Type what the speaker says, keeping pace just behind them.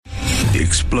The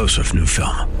explosive new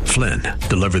film, Flynn,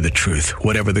 deliver the truth,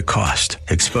 whatever the cost,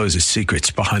 exposes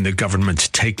secrets behind the government's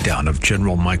takedown of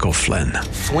General Michael Flynn.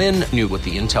 Flynn knew what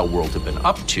the intel world had been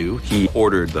up to. He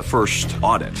ordered the first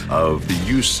audit of the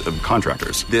use of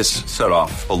contractors. This set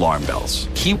off alarm bells.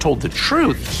 He told the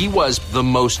truth. He was the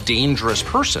most dangerous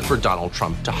person for Donald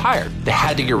Trump to hire. They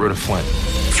had to get rid of Flynn.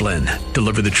 Flynn,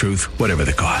 deliver the truth, whatever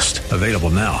the cost. Available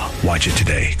now. Watch it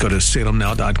today. Go to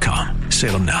salemnow.com.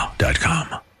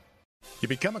 salemnow.com. You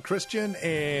become a Christian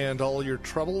and all your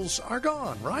troubles are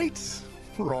gone, right?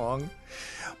 Wrong.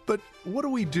 But what do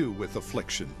we do with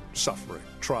affliction, suffering,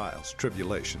 trials,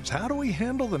 tribulations? How do we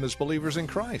handle them as believers in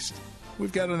Christ?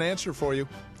 We've got an answer for you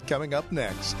coming up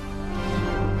next.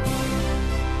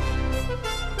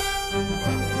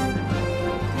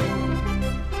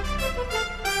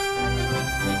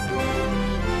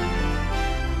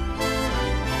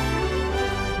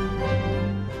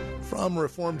 From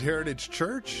Reformed Heritage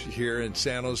Church here in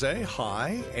San Jose,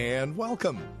 hi and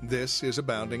welcome. This is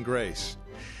Abounding Grace.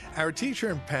 Our teacher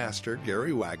and pastor,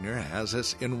 Gary Wagner, has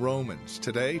us in Romans.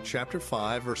 Today, chapter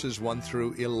 5, verses 1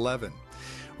 through 11.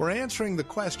 We're answering the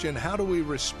question, how do we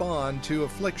respond to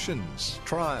afflictions,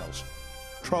 trials,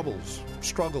 troubles,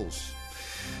 struggles?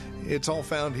 It's all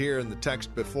found here in the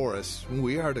text before us.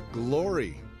 We are to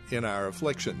glory in our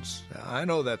afflictions. I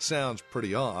know that sounds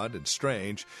pretty odd and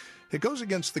strange. It goes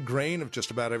against the grain of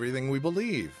just about everything we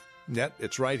believe. Yet,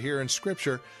 it's right here in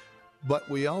Scripture. But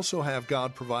we also have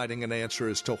God providing an answer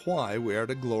as to why we are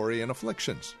to glory in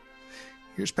afflictions.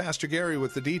 Here's Pastor Gary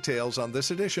with the details on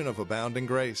this edition of Abounding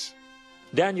Grace.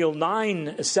 Daniel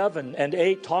 9, 7 and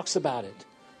 8 talks about it.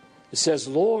 It says,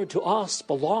 Lord, to us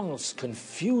belongs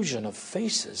confusion of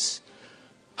faces.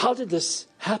 How did this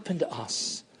happen to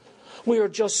us? We are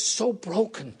just so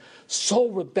broken, so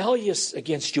rebellious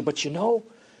against you. But you know,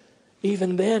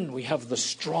 even then, we have the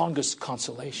strongest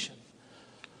consolation.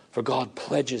 For God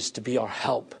pledges to be our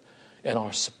help and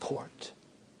our support.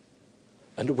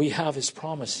 And we have His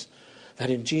promise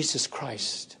that in Jesus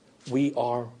Christ, we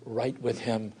are right with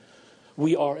Him.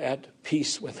 We are at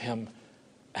peace with Him.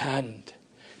 And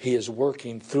He is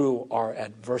working through our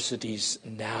adversities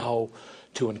now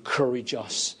to encourage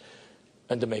us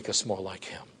and to make us more like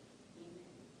Him.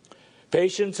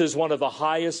 Patience is one of the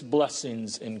highest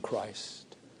blessings in Christ.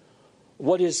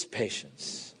 What is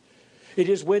patience? It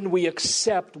is when we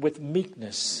accept with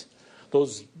meekness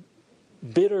those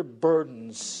bitter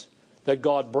burdens that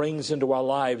God brings into our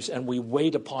lives and we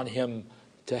wait upon Him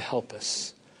to help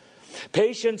us.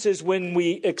 Patience is when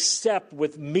we accept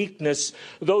with meekness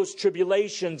those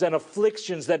tribulations and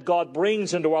afflictions that God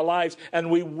brings into our lives and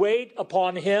we wait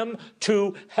upon Him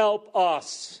to help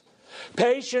us.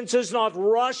 Patience is not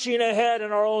rushing ahead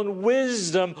in our own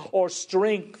wisdom or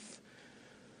strength.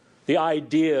 The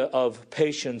idea of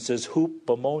patience is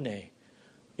hupomone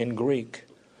in Greek,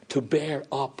 to bear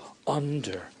up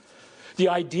under. The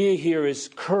idea here is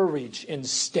courage and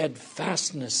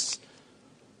steadfastness.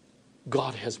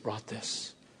 God has brought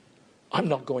this. I'm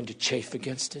not going to chafe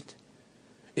against it.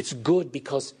 It's good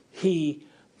because He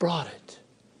brought it.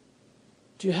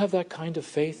 Do you have that kind of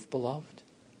faith, beloved?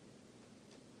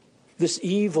 This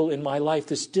evil in my life,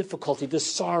 this difficulty,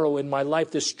 this sorrow in my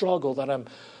life, this struggle that I'm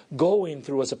going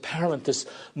through as a parent, this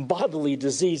bodily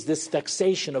disease, this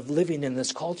vexation of living in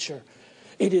this culture,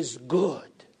 it is good.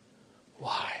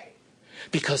 Why?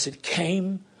 Because it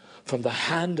came from the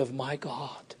hand of my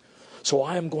God. So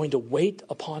I am going to wait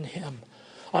upon Him.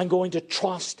 I'm going to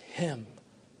trust Him.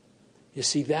 You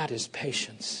see, that is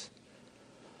patience.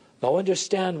 Now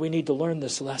understand, we need to learn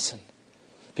this lesson.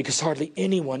 Because hardly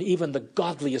anyone, even the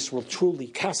godliest, will truly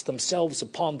cast themselves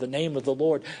upon the name of the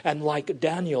Lord. And like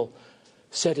Daniel,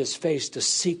 set his face to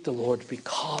seek the Lord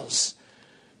because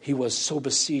he was so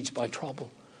besieged by trouble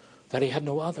that he had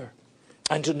no other.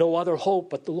 And to no other hope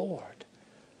but the Lord.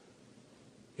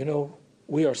 You know,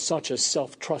 we are such a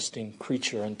self-trusting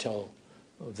creature until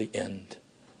the end.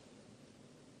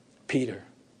 Peter.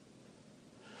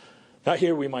 Now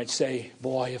here we might say,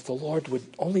 boy, if the Lord would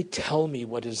only tell me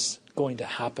what is going to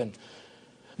happen,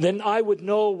 then I would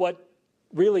know what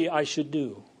really I should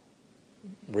do.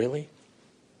 Really?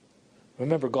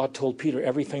 Remember, God told Peter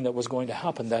everything that was going to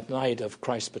happen that night of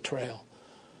Christ's betrayal.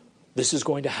 This is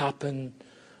going to happen.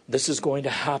 This is going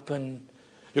to happen.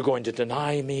 You're going to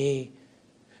deny me.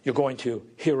 You're going to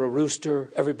hear a rooster.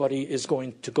 Everybody is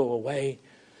going to go away.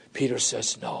 Peter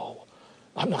says, no,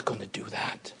 I'm not going to do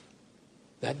that.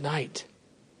 That night,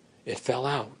 it fell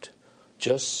out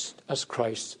just as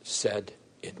Christ said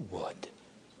it would.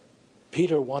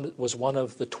 Peter was one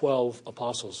of the 12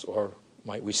 apostles, or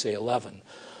might we say 11,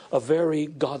 a very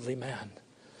godly man.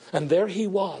 And there he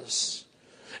was.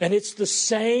 And it's the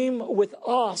same with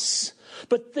us.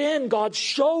 But then God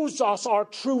shows us our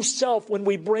true self when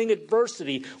we bring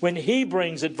adversity, when He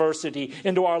brings adversity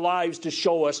into our lives to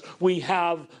show us we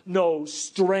have no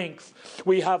strength,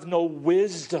 we have no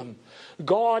wisdom.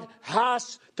 God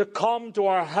has to come to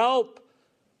our help.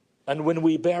 And when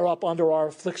we bear up under our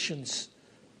afflictions,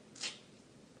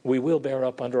 we will bear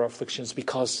up under our afflictions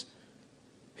because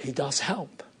He does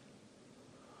help.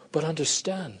 But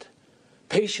understand,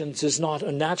 patience is not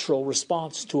a natural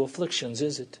response to afflictions,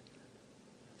 is it?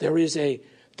 There is a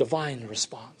divine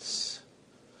response.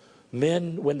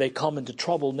 Men, when they come into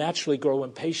trouble, naturally grow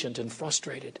impatient and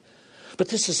frustrated. But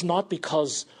this is not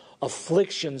because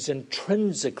afflictions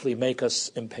intrinsically make us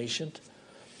impatient.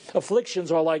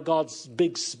 Afflictions are like God's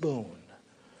big spoon,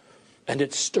 and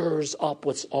it stirs up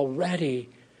what's already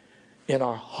in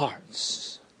our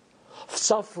hearts.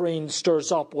 Suffering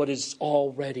stirs up what is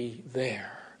already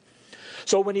there.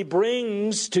 So when He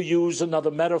brings, to use another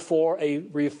metaphor, a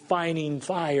refining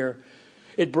fire,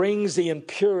 it brings the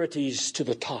impurities to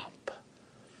the top.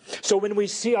 So when we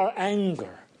see our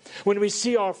anger, when we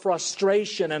see our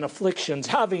frustration and afflictions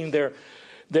having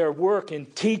their work in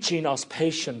teaching us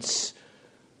patience,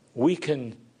 we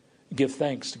can give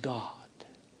thanks to God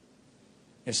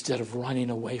instead of running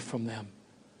away from them.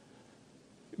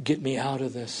 Get me out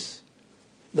of this.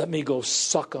 Let me go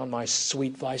suck on my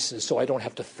sweet vices so I don't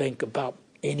have to think about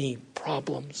any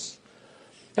problems.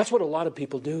 That's what a lot of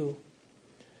people do.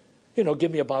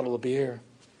 Give me a bottle of beer.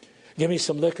 Give me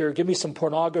some liquor. Give me some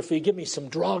pornography. Give me some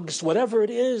drugs. Whatever it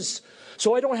is.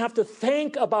 So I don't have to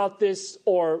think about this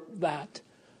or that.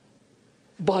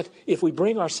 But if we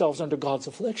bring ourselves under God's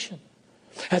affliction,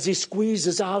 as He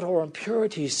squeezes out our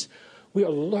impurities, we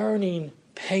are learning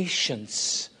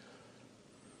patience.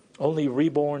 Only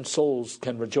reborn souls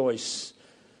can rejoice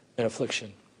in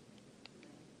affliction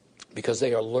because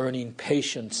they are learning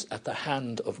patience at the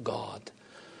hand of God.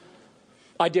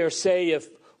 I dare say if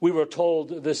we were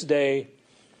told this day,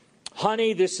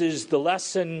 honey, this is the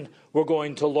lesson we're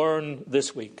going to learn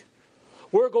this week.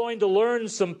 We're going to learn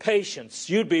some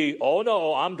patience. You'd be, oh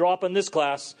no, I'm dropping this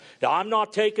class. I'm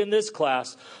not taking this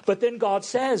class. But then God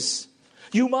says,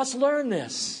 you must learn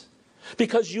this.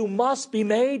 Because you must be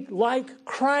made like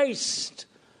Christ.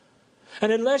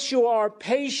 And unless you are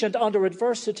patient under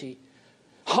adversity,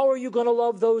 how are you going to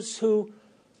love those who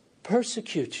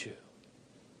persecute you?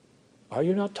 Are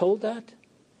you not told that?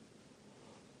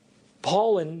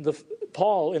 Paul in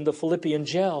the Philippian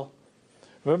jail,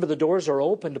 remember the doors are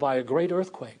opened by a great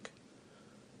earthquake.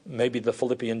 Maybe the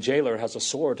Philippian jailer has a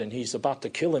sword and he's about to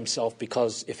kill himself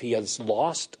because if he has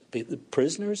lost the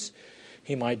prisoners,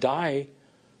 he might die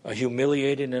a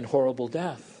humiliating and horrible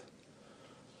death.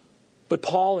 But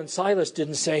Paul and Silas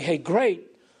didn't say, hey, great,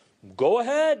 go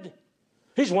ahead.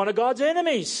 He's one of God's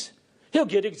enemies. He'll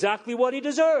get exactly what he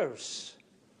deserves.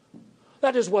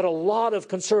 That is what a lot of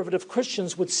conservative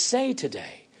Christians would say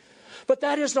today. But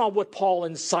that is not what Paul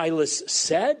and Silas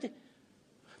said.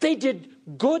 They did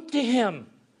good to him.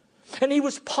 And he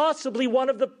was possibly one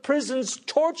of the prison's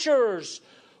torturers.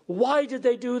 Why did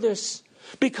they do this?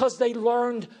 Because they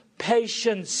learned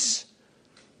patience.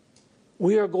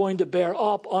 We are going to bear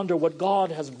up under what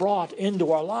God has brought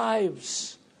into our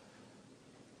lives.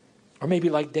 Or maybe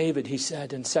like David, he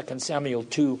said in 2 Samuel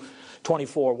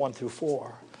 2:24, 1 through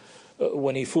 4,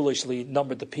 when he foolishly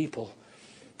numbered the people.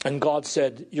 And God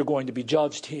said, you're going to be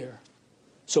judged here.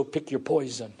 So pick your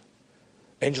poison.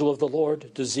 Angel of the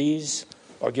Lord, disease,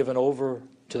 are given over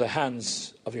to the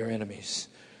hands of your enemies.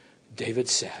 David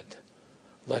said,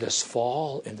 let us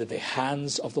fall into the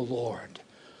hands of the Lord,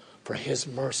 for His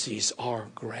mercies are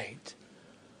great.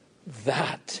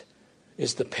 That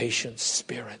is the patient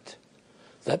spirit.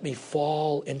 Let me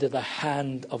fall into the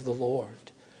hand of the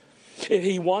Lord. If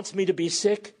He wants me to be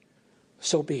sick,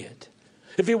 so be it.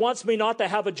 If He wants me not to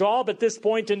have a job at this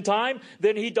point in time,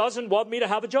 then He doesn't want me to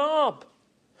have a job.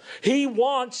 He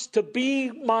wants to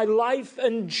be my life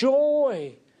and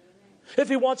joy. If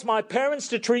He wants my parents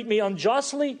to treat me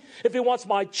unjustly, if He wants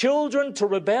my children to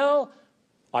rebel,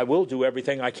 I will do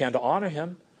everything I can to honor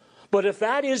Him. But if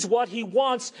that is what He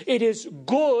wants, it is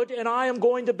good, and I am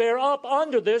going to bear up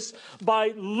under this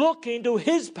by looking to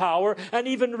His power and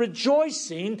even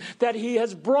rejoicing that He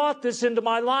has brought this into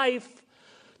my life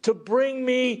to bring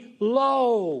me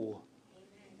low.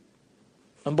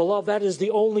 And beloved, that is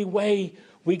the only way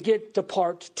we get to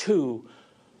part 2,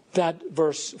 that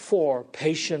verse 4,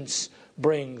 patience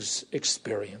brings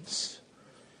experience.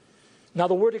 Now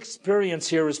the word experience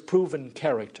here is proven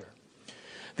character.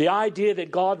 The idea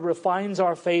that God refines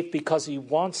our faith because He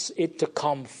wants it to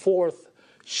come forth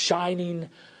shining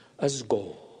as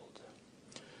gold.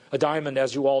 A diamond,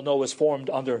 as you all know, is formed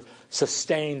under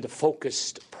sustained,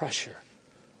 focused pressure.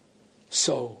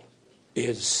 So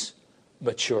is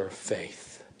mature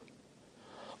faith.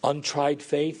 Untried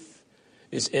faith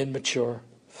is immature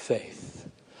faith.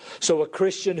 So a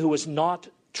Christian who is not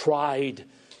tried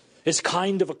is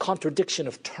kind of a contradiction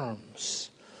of terms.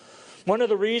 One of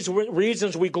the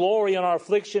reasons we glory in our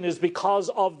affliction is because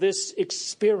of this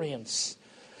experience.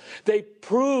 They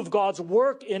prove God's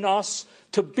work in us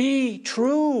to be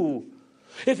true.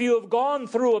 If you have gone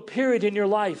through a period in your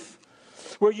life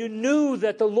where you knew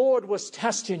that the Lord was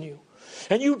testing you,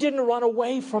 and you didn't run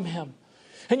away from Him,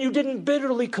 and you didn't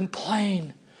bitterly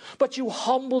complain, but you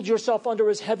humbled yourself under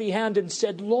His heavy hand and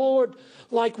said, Lord,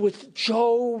 like with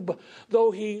Job,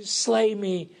 though He slay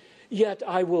me, yet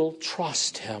I will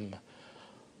trust Him.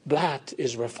 That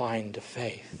is refined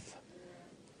faith.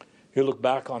 You look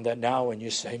back on that now and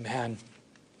you say, man,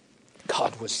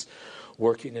 God was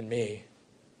working in me.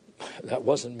 That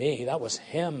wasn't me, that was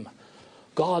Him.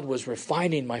 God was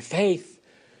refining my faith.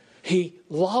 He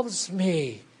loves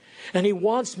me. And He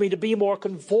wants me to be more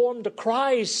conformed to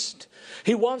Christ.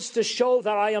 He wants to show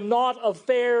that I am not a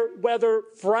fair weather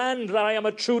friend, that I am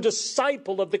a true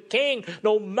disciple of the King,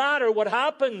 no matter what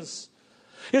happens.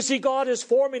 You see, God is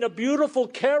forming a beautiful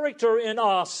character in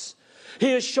us.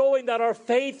 He is showing that our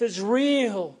faith is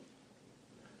real.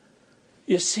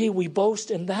 You see, we boast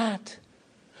in that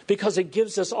because it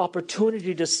gives us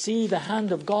opportunity to see the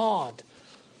hand of God.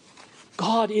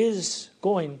 God is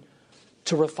going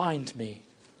to refine me.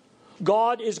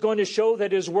 God is going to show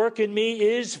that His work in me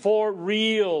is for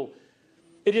real.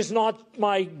 It is not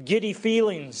my giddy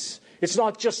feelings. It's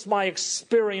not just my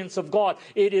experience of God.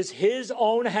 It is His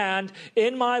own hand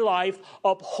in my life,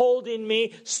 upholding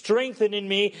me, strengthening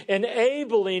me,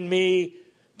 enabling me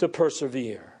to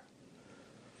persevere.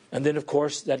 And then, of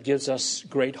course, that gives us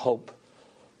great hope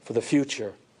for the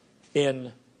future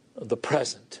in the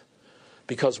present,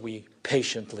 because we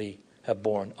patiently have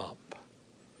borne up.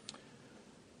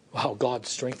 Wow, God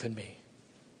strengthened me.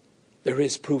 There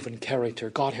is proven character.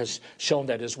 God has shown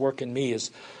that His work in me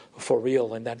is for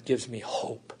real, and that gives me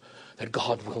hope that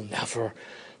God will never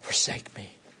forsake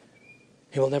me.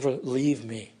 He will never leave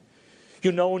me.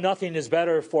 You know, nothing is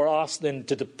better for us than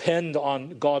to depend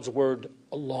on God's word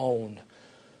alone.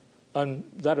 And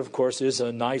that, of course, is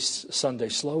a nice Sunday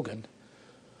slogan.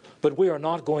 But we are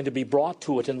not going to be brought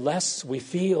to it unless we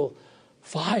feel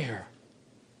fire.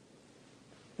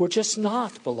 We're just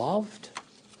not, beloved,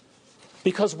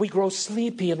 because we grow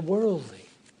sleepy and worldly.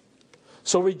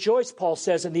 So rejoice, Paul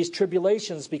says, in these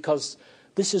tribulations, because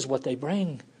this is what they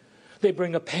bring. They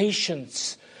bring a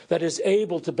patience that is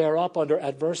able to bear up under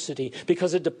adversity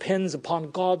because it depends upon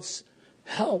God's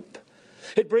help.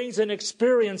 It brings an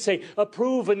experience, a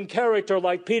proven character,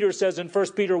 like Peter says in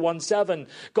 1 Peter 1:7.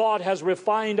 God has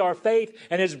refined our faith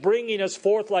and is bringing us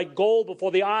forth like gold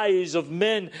before the eyes of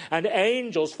men and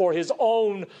angels for His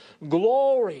own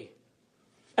glory.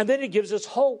 And then it gives us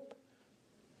hope.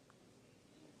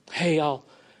 Hey,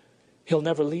 He'll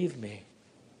never leave me.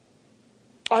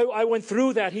 I went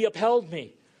through that. He upheld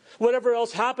me. Whatever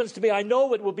else happens to me, I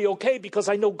know it will be okay because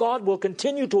I know God will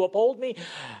continue to uphold me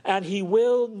and He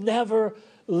will never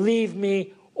leave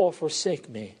me or forsake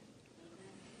me.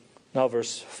 Now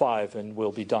verse 5, and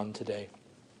we'll be done today.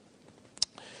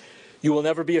 You will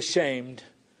never be ashamed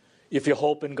if you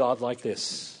hope in God like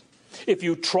this, if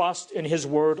you trust in His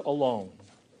word alone.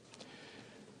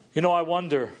 You know, I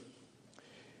wonder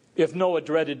if Noah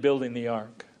dreaded building the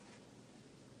ark.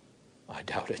 I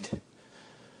doubt it.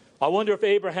 I wonder if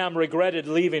Abraham regretted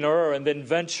leaving Ur and then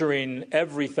venturing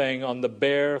everything on the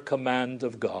bare command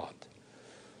of God.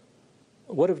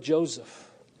 What of Joseph?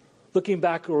 Looking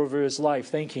back over his life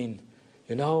thinking,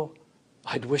 you know,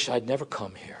 I'd wish I'd never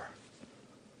come here.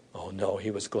 Oh no,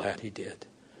 he was glad he did.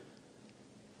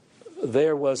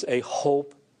 There was a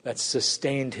hope that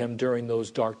sustained him during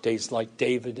those dark days, like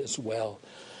David as well.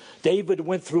 David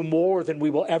went through more than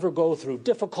we will ever go through,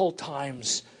 difficult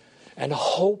times, and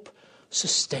hope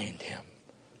sustained him.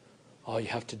 All you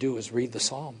have to do is read the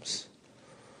Psalms.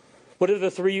 What are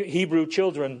the three Hebrew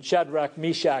children, Shadrach,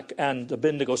 Meshach, and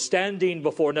Abednego, standing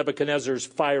before Nebuchadnezzar's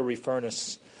fiery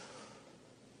furnace,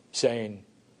 saying,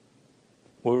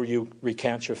 will you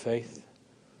recant your faith?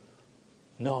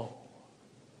 No.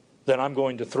 Then I'm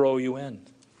going to throw you in.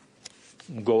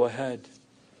 Go ahead.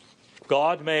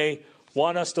 God may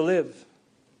want us to live.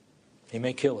 He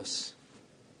may kill us.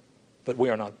 But we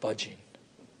are not budging.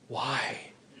 Why?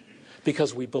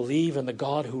 Because we believe in the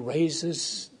God who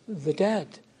raises the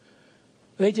dead.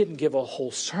 They didn't give a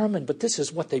whole sermon, but this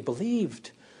is what they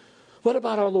believed. What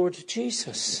about our Lord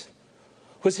Jesus?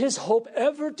 Was His hope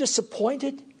ever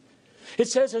disappointed? It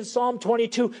says in Psalm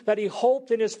 22 that he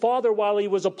hoped in his Father while he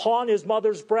was upon his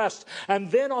mother's breast.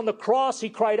 And then on the cross he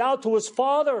cried out to his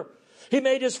Father. He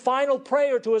made his final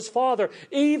prayer to his Father,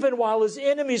 even while his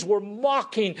enemies were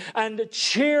mocking and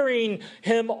cheering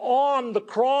him on the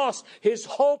cross. His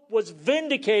hope was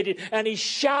vindicated, and he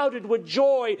shouted with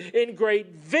joy in great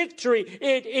victory,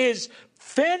 "It is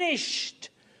finished."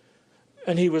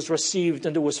 And he was received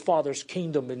into his Father's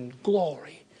kingdom in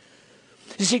glory.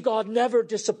 You see, God never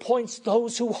disappoints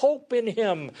those who hope in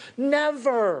him.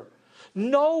 Never.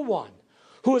 No one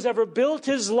who has ever built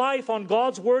his life on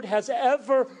God's word has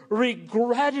ever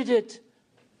regretted it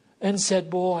and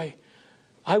said, "Boy,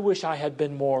 I wish I had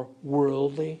been more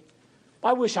worldly.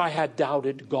 I wish I had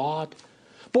doubted God.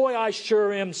 Boy, I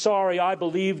sure am sorry I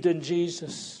believed in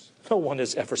Jesus." No one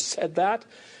has ever said that.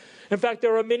 In fact,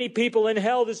 there are many people in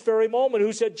hell this very moment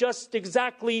who said just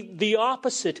exactly the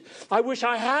opposite. "I wish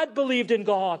I had believed in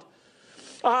God.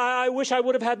 I wish I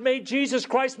would have had made Jesus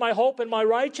Christ my hope and my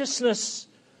righteousness.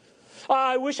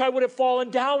 I wish I would have fallen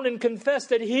down and confessed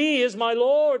that he is my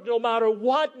Lord, no matter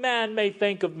what man may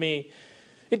think of me.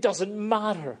 It doesn't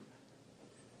matter.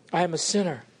 I am a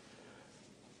sinner.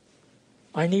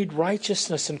 I need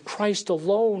righteousness, and Christ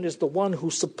alone is the one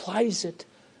who supplies it."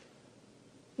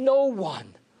 No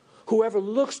one who ever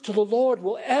looks to the Lord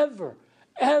will ever,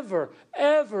 ever,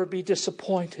 ever be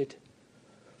disappointed.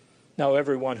 Now,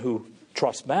 everyone who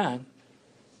trusts man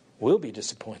will be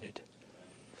disappointed.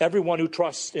 Everyone who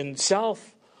trusts in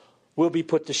self will be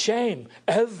put to shame.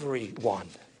 Everyone.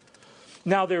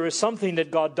 Now, there is something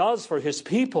that God does for his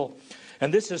people.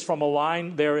 And this is from a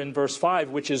line there in verse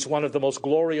 5, which is one of the most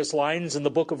glorious lines in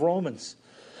the book of Romans.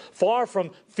 Far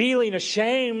from feeling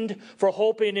ashamed for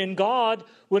hoping in God,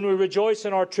 when we rejoice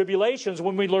in our tribulations,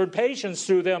 when we learn patience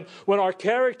through them, when our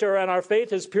character and our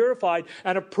faith is purified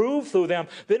and approved through them,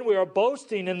 then we are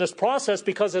boasting in this process,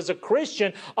 because as a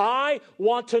Christian, I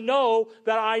want to know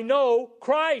that I know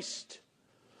Christ.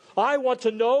 I want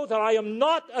to know that I am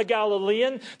not a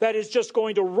Galilean that is just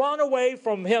going to run away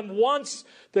from him once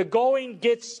the going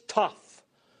gets tough.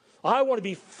 I want to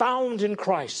be found in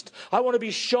Christ. I want to be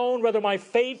shown whether my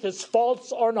faith is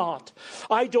false or not.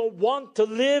 I don't want to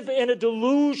live in a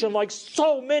delusion like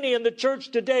so many in the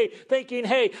church today, thinking,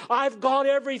 "Hey, I've got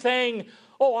everything.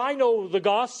 Oh, I know the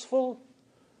gospel."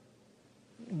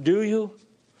 Do you?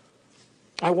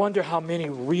 I wonder how many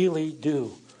really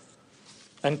do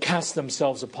and cast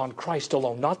themselves upon Christ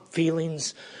alone. Not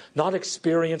feelings, not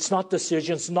experience, not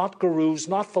decisions, not gurus,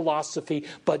 not philosophy,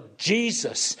 but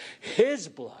Jesus, his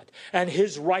blood, and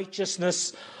his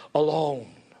righteousness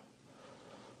alone.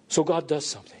 So God does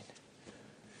something.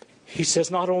 He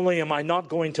says, not only am I not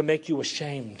going to make you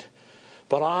ashamed,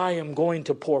 but I am going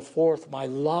to pour forth my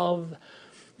love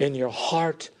in your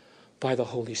heart by the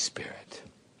Holy Spirit.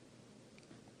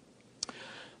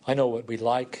 I know what we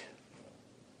like.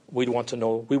 We want to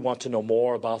know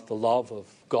more about the love of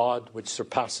God which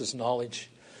surpasses knowledge.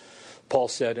 Paul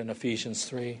said in Ephesians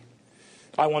 3,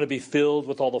 "I want to be filled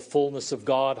with all the fullness of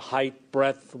God, height,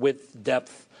 breadth, width,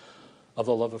 depth of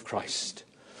the love of Christ."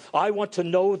 I want to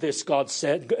know this, God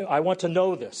said. I want to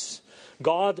know this.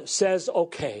 God says,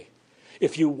 okay,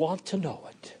 if you want to know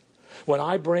it, when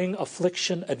I bring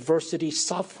affliction, adversity,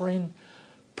 suffering,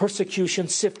 persecution,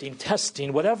 sifting,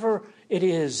 testing, whatever it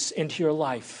is into your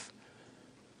life,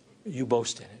 you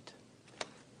boast in it.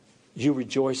 You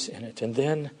rejoice in it. And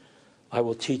then I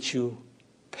will teach you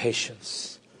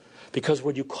patience. Because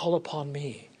when you call upon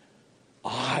me,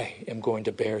 I am going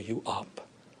to bear you up.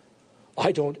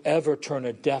 I don't ever turn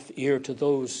a deaf ear to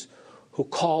those who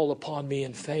call upon me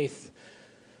in faith.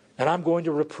 And I'm going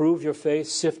to reprove your faith,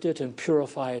 sift it and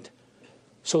purify it,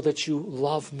 so that you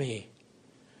love me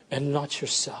and not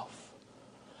yourself.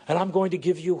 And I'm going to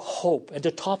give you hope. And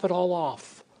to top it all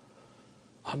off,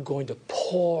 I'm going to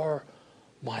pour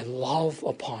my love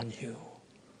upon you.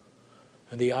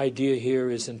 And the idea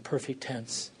here is in perfect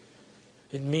tense.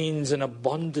 It means an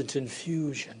abundant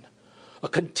infusion, a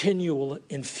continual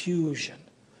infusion.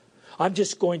 I'm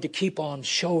just going to keep on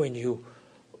showing you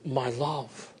my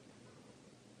love.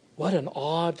 What an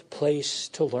odd place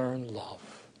to learn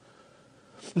love.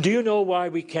 Do you know why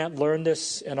we can't learn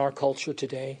this in our culture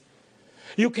today?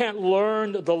 You can't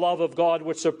learn the love of God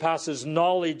which surpasses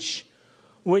knowledge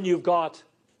when you've got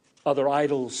other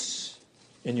idols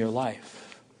in your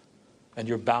life and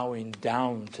you're bowing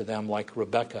down to them like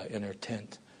Rebecca in her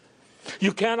tent.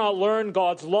 You cannot learn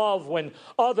God's love when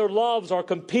other loves are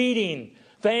competing.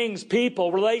 Things,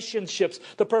 people, relationships,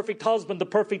 the perfect husband, the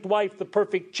perfect wife, the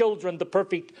perfect children, the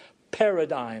perfect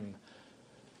paradigm.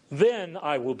 Then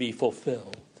I will be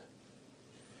fulfilled.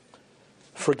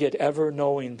 forget ever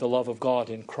knowing the love of God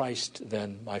in Christ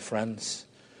then, my friends,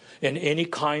 in any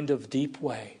kind of deep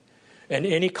way, in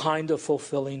any kind of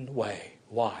fulfilling way.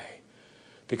 Why?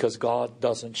 Because God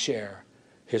doesn't share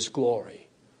His glory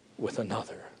with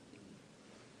another.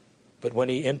 But when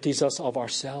He empties us of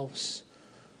ourselves,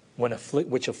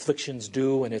 which afflictions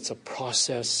do, and it's a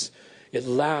process, it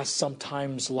lasts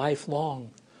sometimes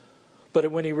lifelong. But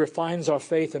when He refines our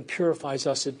faith and purifies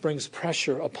us, it brings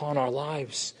pressure upon our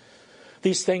lives.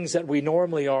 These things that we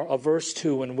normally are averse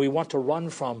to and we want to run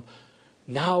from,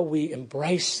 now we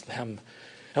embrace them.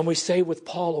 And we say with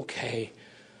Paul, okay,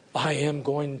 I am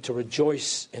going to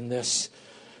rejoice in this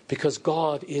because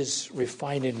God is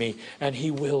refining me and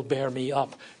He will bear me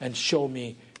up and show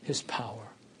me His power.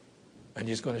 And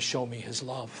He's going to show me His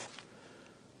love.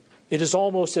 It is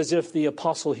almost as if the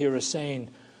apostle here is saying,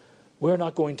 we're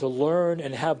not going to learn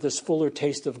and have this fuller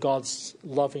taste of God's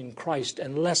loving Christ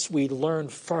unless we learn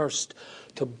first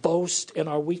to boast in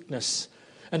our weakness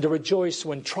and to rejoice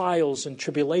when trials and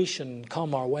tribulation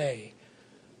come our way.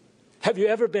 Have you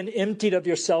ever been emptied of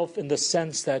yourself in the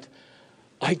sense that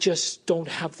I just don't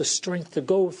have the strength to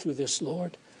go through this,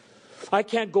 Lord? I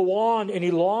can't go on any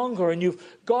longer. And you've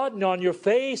gotten on your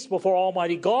face before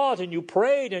Almighty God and you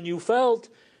prayed and you felt,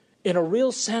 in a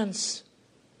real sense,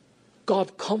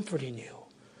 God comforting you.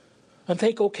 And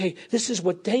think, okay, this is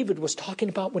what David was talking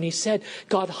about when he said,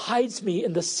 God hides me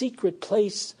in the secret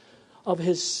place of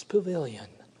His pavilion.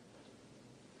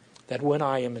 That when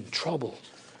I am in trouble,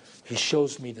 He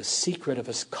shows me the secret of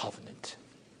His covenant.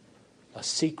 A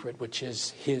secret which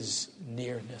is His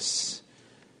nearness.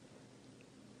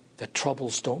 That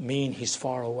troubles don't mean He's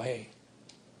far away.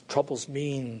 Troubles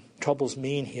mean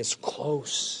He is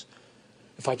close.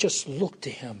 If I just look to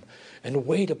Him and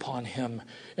wait upon Him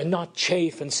and not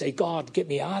chafe and say, God, get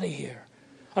me out of here.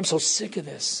 I'm so sick of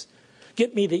this.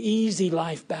 Get me the easy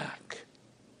life back.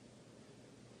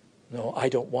 No, I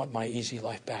don't want my easy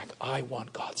life back. I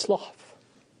want God's love.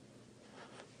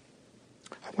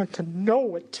 I want to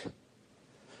know it.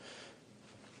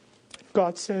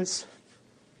 God says,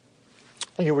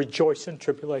 and you rejoice in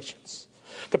tribulations.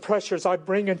 The pressures I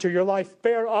bring into your life,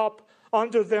 bear up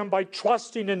under them by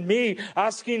trusting in me,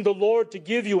 asking the Lord to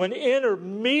give you an inner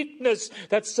meekness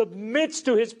that submits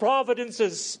to His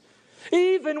providences,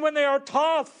 even when they are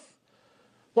tough,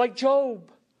 like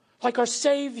Job, like our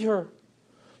Savior.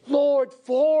 Lord,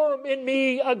 form in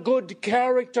me a good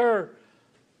character.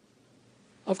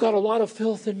 I've got a lot of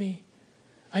filth in me.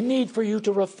 I need for you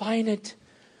to refine it.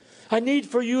 I need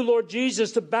for you, Lord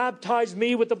Jesus, to baptize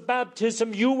me with the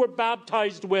baptism you were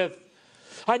baptized with.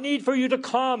 I need for you to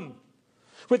come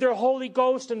with your Holy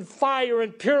Ghost and fire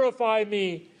and purify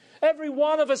me. Every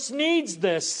one of us needs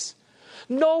this.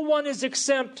 No one is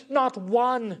exempt, not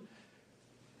one.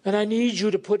 And I need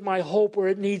you to put my hope where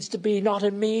it needs to be, not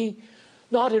in me,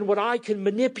 not in what I can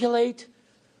manipulate.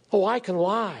 Oh, I can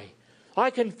lie. I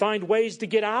can find ways to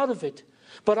get out of it.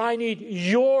 But I need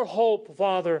your hope,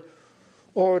 Father,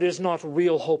 or it is not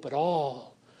real hope at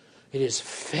all. It is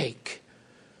fake.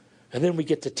 And then we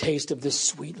get the taste of this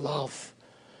sweet love.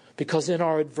 Because in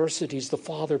our adversities, the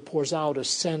Father pours out a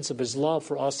sense of His love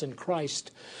for us in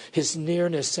Christ, His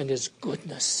nearness and His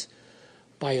goodness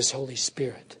by His Holy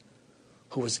Spirit,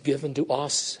 who was given to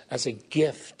us as a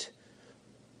gift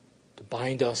to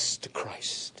bind us to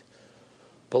Christ.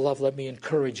 Beloved, let me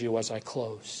encourage you as I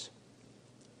close.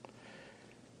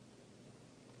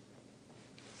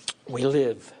 We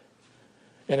live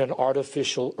in an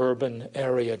artificial urban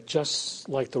area just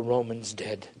like the Romans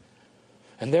did.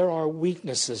 And there are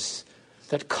weaknesses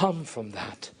that come from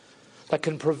that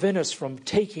can prevent us from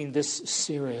taking this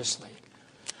seriously,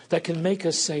 that can make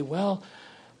us say, well,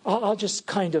 I'll just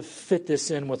kind of fit this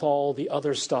in with all the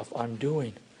other stuff I'm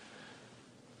doing.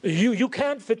 You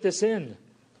can't fit this in.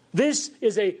 This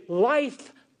is a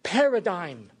life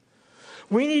paradigm.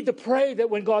 We need to pray that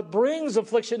when God brings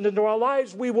affliction into our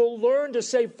lives, we will learn to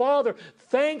say, Father,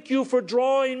 thank you for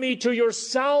drawing me to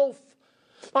yourself.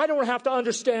 I don't have to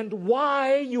understand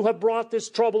why you have brought this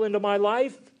trouble into my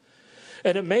life.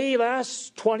 And it may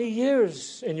last 20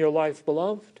 years in your life,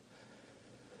 beloved.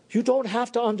 You don't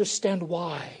have to understand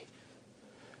why.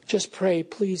 Just pray,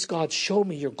 please, God, show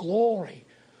me your glory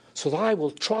so that I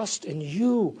will trust in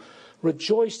you,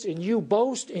 rejoice in you,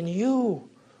 boast in you,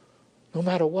 no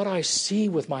matter what I see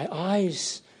with my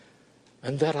eyes,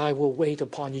 and that I will wait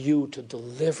upon you to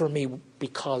deliver me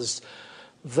because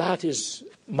because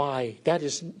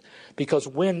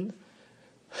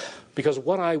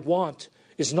what I want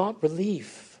is not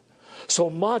relief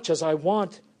so much as I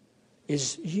want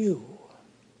is you.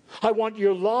 I want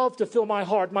your love to fill my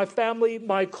heart, my family,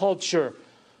 my culture.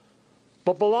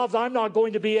 But beloved, I'm not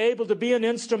going to be able to be an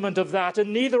instrument of that,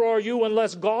 and neither are you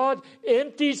unless God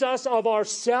empties us of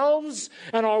ourselves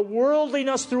and our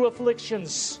worldliness through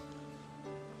afflictions.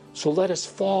 So let us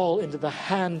fall into the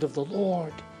hand of the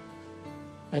Lord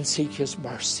and seek His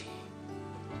mercy.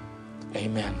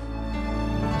 Amen.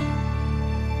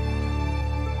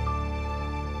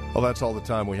 Well, that's all the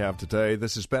time we have today.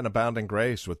 This has been Abounding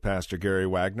Grace with Pastor Gary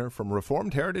Wagner from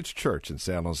Reformed Heritage Church in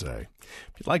San Jose.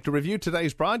 If you'd like to review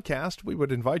today's broadcast, we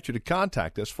would invite you to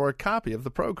contact us for a copy of the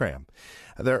program.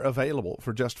 They're available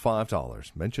for just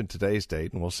 $5. Mention today's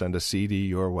date and we'll send a CD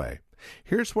your way.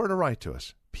 Here's where to write to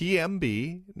us.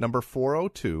 PMB number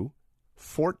 402,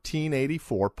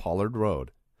 1484 Pollard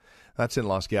Road. That's in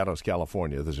Los Gatos,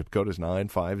 California. The zip code is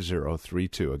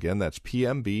 95032. Again, that's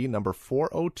PMB number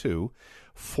 402,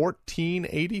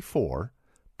 1484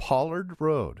 Pollard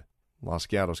Road. Los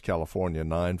Gatos, California,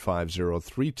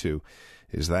 95032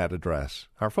 is that address.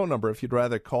 Our phone number, if you'd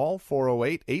rather call,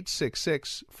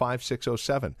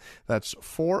 408-866-5607. That's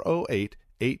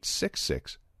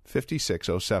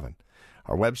 408-866-5607.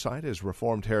 Our website is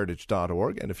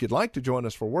reformedheritage.org, and if you'd like to join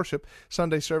us for worship,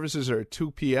 Sunday services are at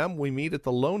 2 p.m. We meet at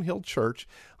the Lone Hill Church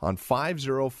on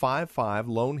 5055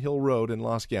 Lone Hill Road in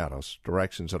Los Gatos.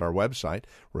 Directions at our website,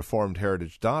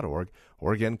 reformedheritage.org,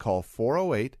 or again, call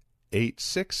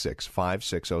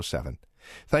 408-866-5607.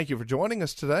 Thank you for joining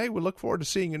us today. We look forward to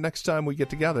seeing you next time we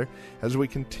get together as we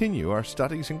continue our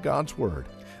studies in God's Word.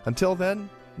 Until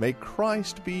then, may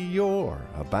Christ be your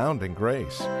abounding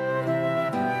grace.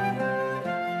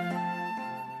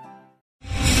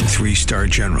 3-star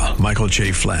General Michael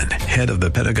J. Flynn, head of the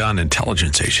Pentagon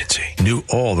Intelligence Agency, knew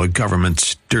all the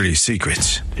government's dirty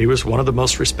secrets. He was one of the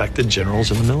most respected generals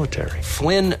in the military.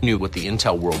 Flynn knew what the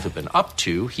intel world had been up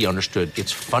to. He understood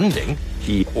its funding.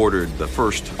 He ordered the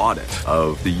first audit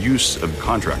of the use of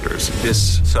contractors.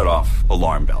 This set off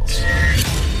alarm bells.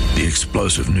 The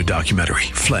explosive new documentary,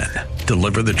 Flynn,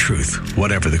 Deliver the Truth,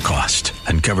 Whatever the Cost,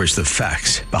 uncovers the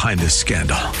facts behind this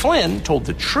scandal. Flynn told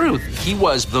the truth. He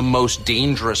was the most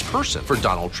dangerous person for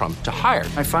Donald Trump to hire.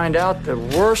 I find out the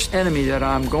worst enemy that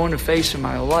I'm going to face in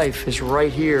my life is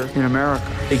right here in America.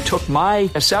 They took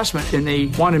my assessment and they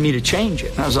wanted me to change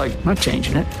it. And I was like, I'm not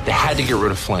changing it. They had to get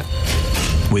rid of Flynn.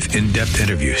 With in-depth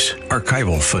interviews,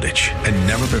 archival footage, and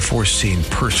never-before-seen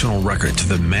personal records of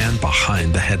the man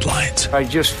behind the headlines. I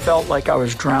just felt like I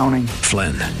was drowning.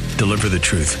 Flynn, Deliver the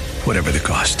Truth, Whatever the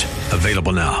Cost.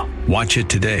 Available now. Watch it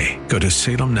today. Go to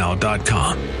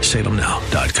salemnow.com.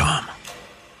 salemnow.com.